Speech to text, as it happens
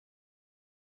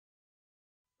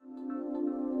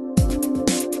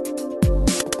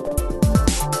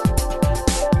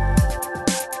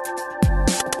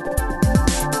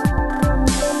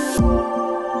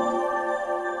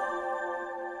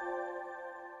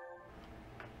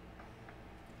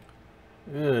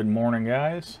Good morning,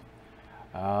 guys.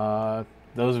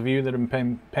 Those of you that have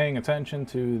been paying attention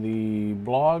to the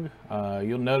blog,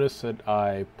 you'll notice that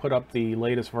I put up the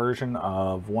latest version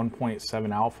of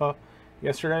 1.7 alpha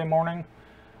yesterday morning.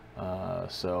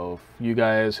 So if you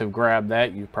guys have grabbed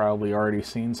that, you've probably already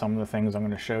seen some of the things I'm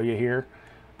going to show you here.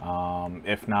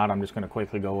 If not, I'm just going to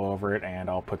quickly go over it, and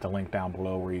I'll put the link down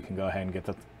below where you can go ahead and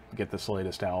get this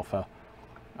latest alpha.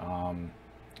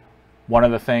 One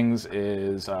of the things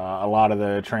is a lot of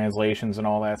the translations and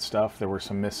all that stuff, there were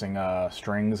some missing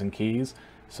strings and keys.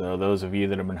 So those of you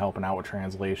that have been helping out with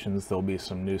translations, there'll be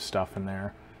some new stuff in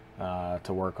there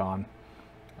to work on.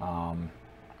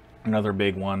 Another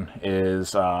big one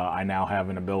is I now have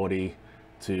an ability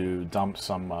to dump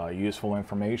some useful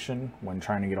information when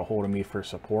trying to get a hold of me for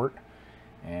support.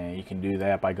 And you can do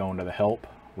that by going to the Help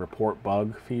Report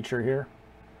Bug feature here.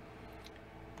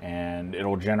 And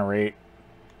it'll generate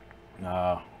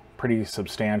pretty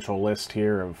substantial list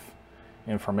here of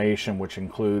information, which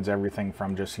includes everything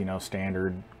from just,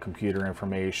 standard computer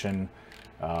information,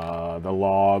 the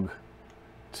log,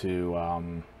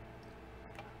 to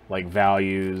like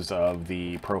values of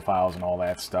the profiles and all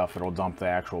that stuff. It'll dump the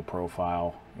actual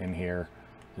profile in here,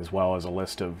 as well as a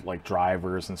list of like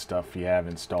drivers and stuff you have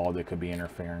installed that could be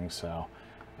interfering. So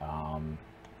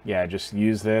yeah, just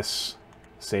use this,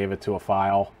 save it to a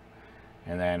file,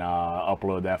 and then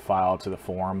upload that file to the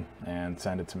forum and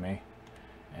send it to me,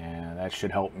 and that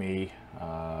should help me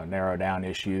narrow down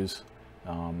issues.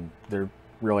 There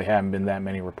really haven't been that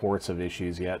many reports of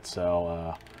issues yet,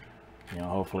 so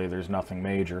hopefully there's nothing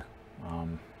major.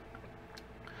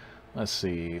 Let's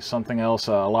see, something else,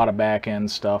 a lot of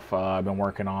back-end stuff I've been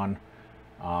working on.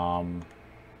 I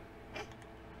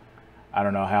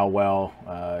don't know how well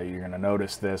you're going to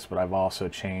notice this, but I've also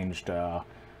changed the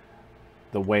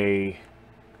way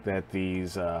that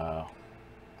these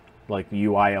like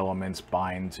UI elements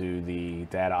bind to the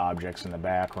data objects in the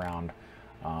background,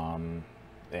 and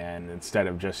instead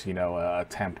of just a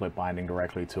template binding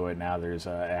directly to it, now there's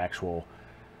a actual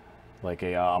like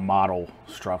a model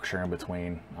structure in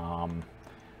between.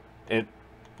 It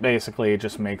basically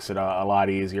just makes it a lot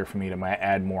easier for me to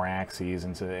add more axes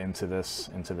into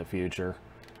the future.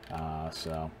 But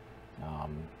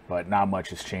not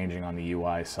much is changing on the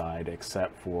UI side,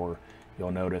 except for you'll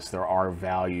notice there are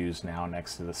values now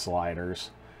next to the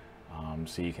sliders,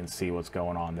 so you can see what's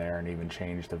going on there and even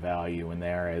change the value in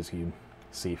there as you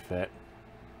see fit.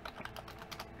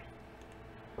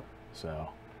 So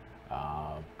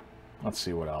let's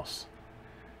see what else.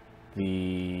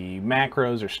 The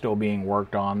macros are still being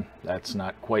worked on. That's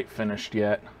not quite finished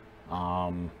yet.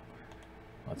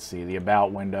 Let's see, the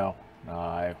about window.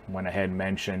 I went ahead and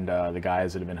mentioned the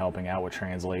guys that have been helping out with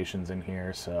translations in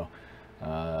here, so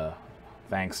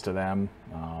thanks to them.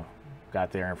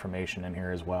 Got their information in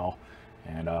here as well.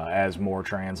 And as more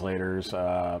translators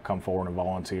come forward and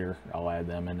volunteer, I'll add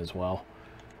them in as well.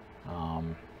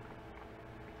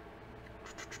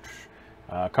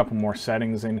 A couple more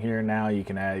settings in here now. You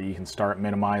can start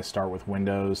minimize, start with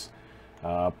Windows.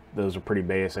 Those are pretty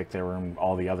basic. They were in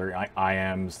all the other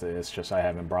IMs. It's just I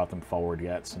haven't brought them forward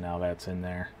yet, so now that's in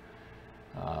there.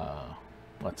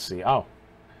 Let's see. Oh,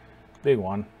 big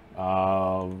one.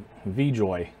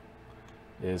 vJoy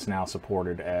is now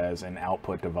supported as an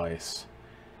output device,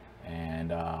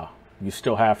 and you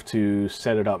still have to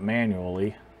set it up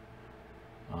manually.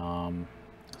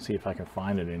 See if I can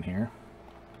find it in here.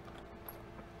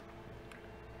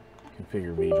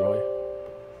 Configure vJoy.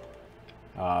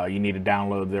 You need to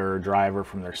download their driver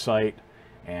from their site,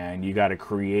 and you got to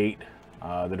create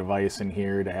the device in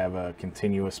here to have a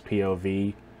continuous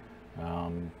POV,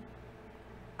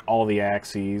 all the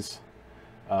axes,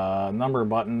 number of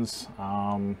buttons,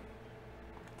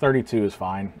 32 is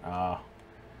fine.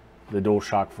 The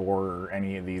DualShock 4 or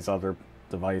any of these other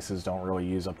devices don't really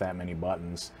use up that many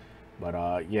buttons,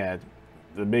 but yeah,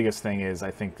 the biggest thing is,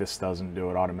 I think this doesn't do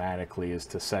it automatically, is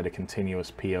to set a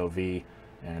continuous POV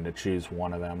and to choose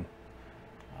one of them.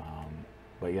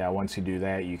 But yeah, once you do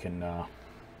that, you can, matter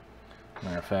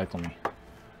of fact, let me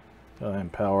go ahead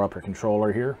and power up your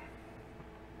controller here.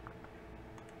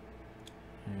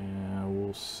 And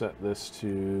we'll set this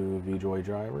to vJoy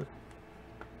driver.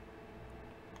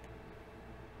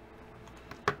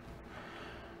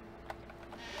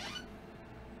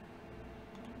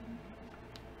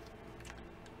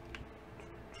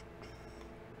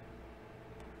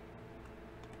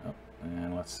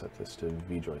 And let's set this to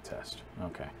vJoy test.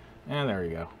 Okay, and there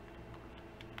you go.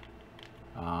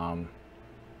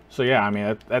 So yeah, I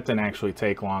mean, that didn't actually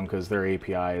take long because their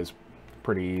API is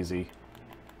pretty easy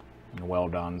and well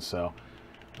done. So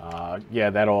yeah,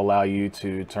 that'll allow you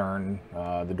to turn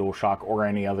the DualShock or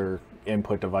any other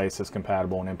input device that's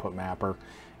compatible, an input mapper,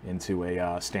 into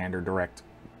a standard direct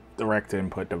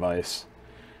input device.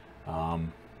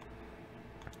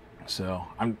 So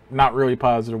I'm not really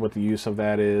positive what the use of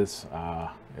that is.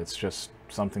 It's just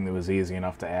something that was easy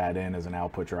enough to add in as an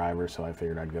output driver, so I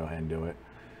figured I'd go ahead and do it.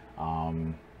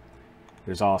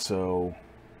 There's also,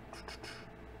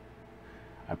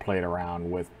 I played around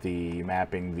with the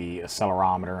mapping the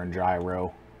accelerometer and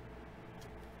gyro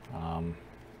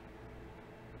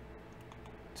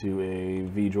to a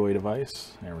vJoy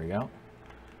device. There we go.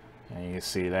 And you can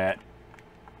see that.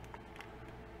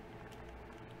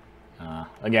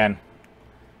 Again,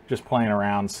 just playing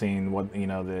around, seeing what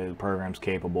the program's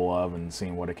capable of, and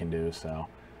seeing what it can do. So,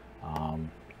 let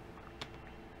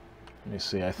me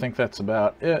see. I think that's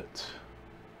about it.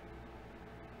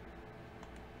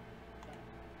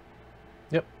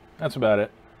 Yep, that's about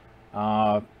it.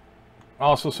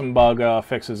 Also, some bug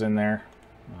fixes in there,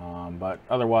 but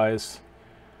otherwise,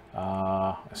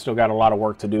 I still got a lot of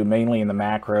work to do, mainly in the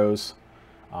macros.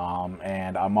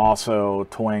 And I'm also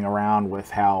toying around with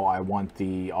how I want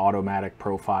the automatic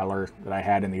profiler that I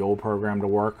had in the old program to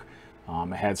work.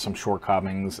 It had some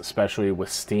shortcomings, especially with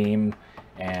Steam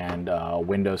and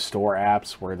Windows Store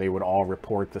apps, where they would all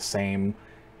report the same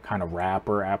kind of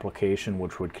wrapper application,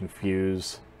 which would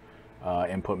confuse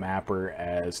input mapper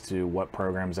as to what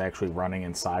program is actually running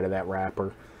inside of that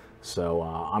wrapper. So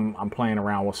I'm playing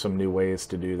around with some new ways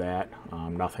to do that.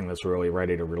 Nothing that's really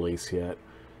ready to release yet.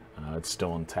 It's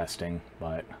still in testing,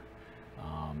 but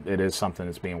it is something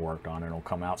that's being worked on, and it'll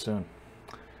come out soon.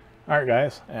 All right,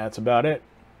 guys, that's about it.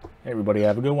 Everybody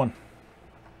have a good one.